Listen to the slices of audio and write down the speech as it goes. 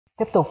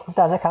Tiếp tục chúng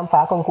ta sẽ khám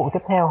phá công cụ tiếp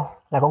theo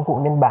là công cụ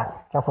nhân bản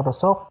trong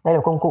Photoshop. Đây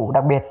là công cụ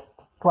đặc biệt,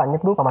 các bạn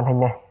nhấp nút vào màn hình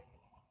này.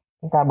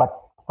 Chúng ta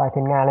bật file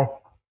thiên nga lên.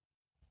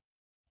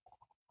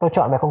 Tôi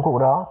chọn về công cụ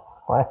đó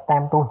gọi là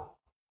Stamp Tool.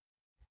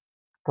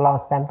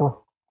 Clone Stamp Tool.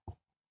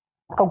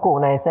 Công cụ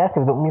này sẽ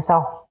sử dụng như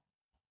sau.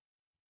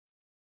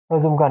 Tôi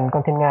zoom gần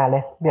con thiên nga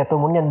lên. Bây giờ tôi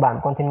muốn nhân bản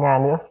con thiên nga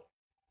nữa.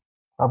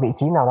 Ở vị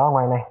trí nào đó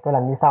ngoài này, tôi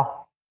làm như sau.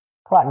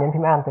 Các bạn nhấn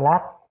phím Alt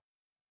Tab,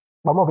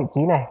 bấm vào vị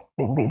trí này,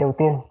 định vị đầu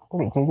tiên, cái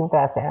vị trí chúng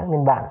ta sẽ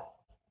nhân bản.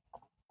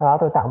 Sau đó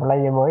tôi tạo một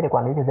layer mới để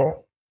quản lý cho dễ.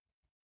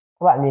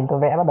 Các bạn nhìn tôi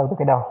vẽ bắt đầu từ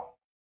cái đầu.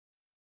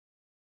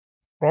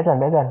 Vẽ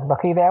dần, và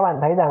khi vẽ các bạn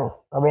thấy rằng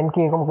ở bên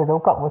kia có một cái dấu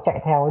cộng nó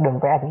chạy theo cái đường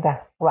vẽ chúng ta.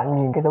 Các bạn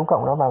nhìn cái dấu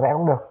cộng đó và vẽ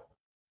cũng được.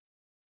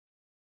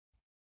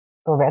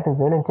 Tôi vẽ từ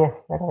dưới lên trên,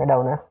 vẽ cái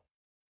đầu nữa.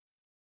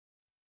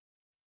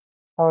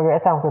 Sau vẽ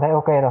xong tôi thấy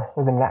ok rồi,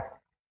 tôi dừng lại.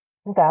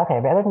 Chúng ta có thể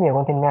vẽ rất nhiều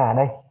con thiên nga ở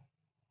đây.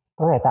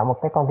 Tôi có thể tạo một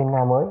cái con thiên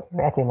nga mới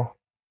vẽ trên này.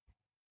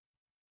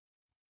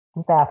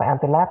 Chúng ta phải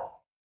Alt Tab,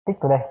 tích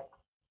vào đây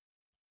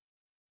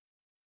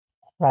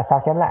và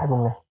sao chép lại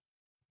vùng này,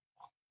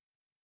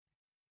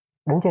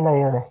 đứng trên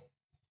đây rồi này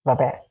và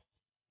vẽ.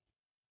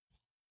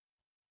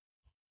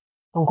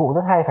 Công cụ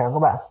rất hay phải không các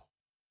bạn?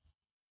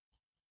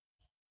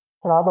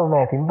 Sau đó tôi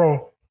về phím V,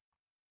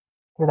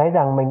 tôi thấy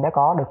rằng mình đã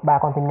có được 3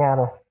 con thiên nga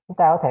rồi. Chúng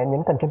ta có thể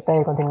nhấn Ctrl T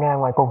con thiên nga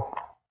ngoài cùng,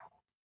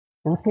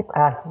 giữ Shift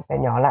Alt để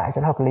nhỏ lại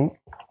cho nó hợp lý,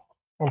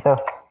 Enter.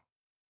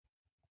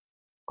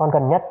 Con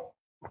gần nhất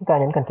chúng ta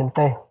nhấn Ctrl T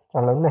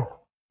cho lớn lên.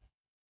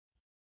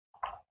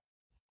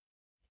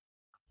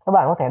 Các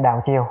bạn có thể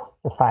đảo chiều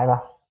từ phải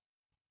vào,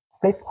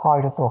 Flip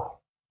Horizontal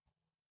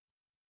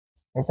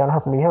để cho nó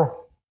hợp lý hơn,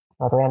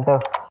 và tôi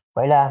Enter.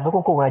 Vậy là với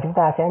công cụ này chúng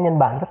ta sẽ nhân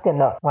bản rất tiện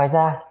lợi. Ngoài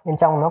ra bên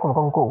trong nó còn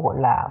có công cụ gọi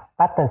là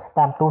Pattern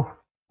Stamp Tool,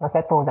 nó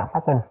sẽ tô dạng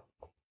pattern.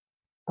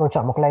 Tôi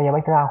chọn một layer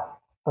background,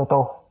 tôi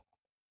tô.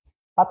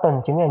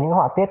 Pattern chính là những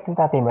họa tiết chúng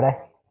ta tìm ở đây,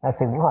 là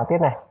sử những họa tiết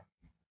này,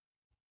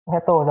 nó sẽ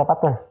tô ra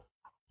pattern.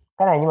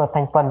 Cái này nhưng mà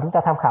thành phần chúng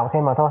ta tham khảo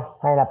thêm mà thôi,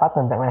 hay là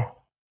pattern dạng này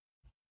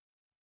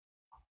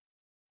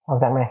hoặc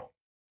dạng này.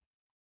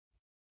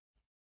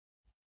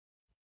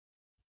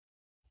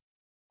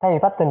 Thay vì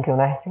pattern kiểu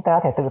này, chúng ta có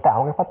thể tự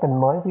tạo cái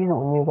pattern mới, ví dụ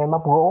như cái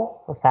móc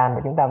gỗ, một sàn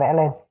để chúng ta vẽ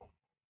lên.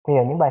 Thì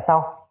ở những bài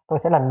sau, tôi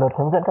sẽ lần lượt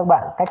hướng dẫn các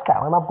bạn cách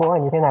tạo cái móc gỗ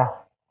này như thế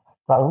nào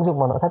và ứng dụng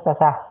vào nội thất ra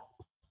sao.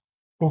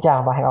 Xin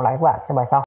chào và hẹn gặp lại các bạn trong bài sau.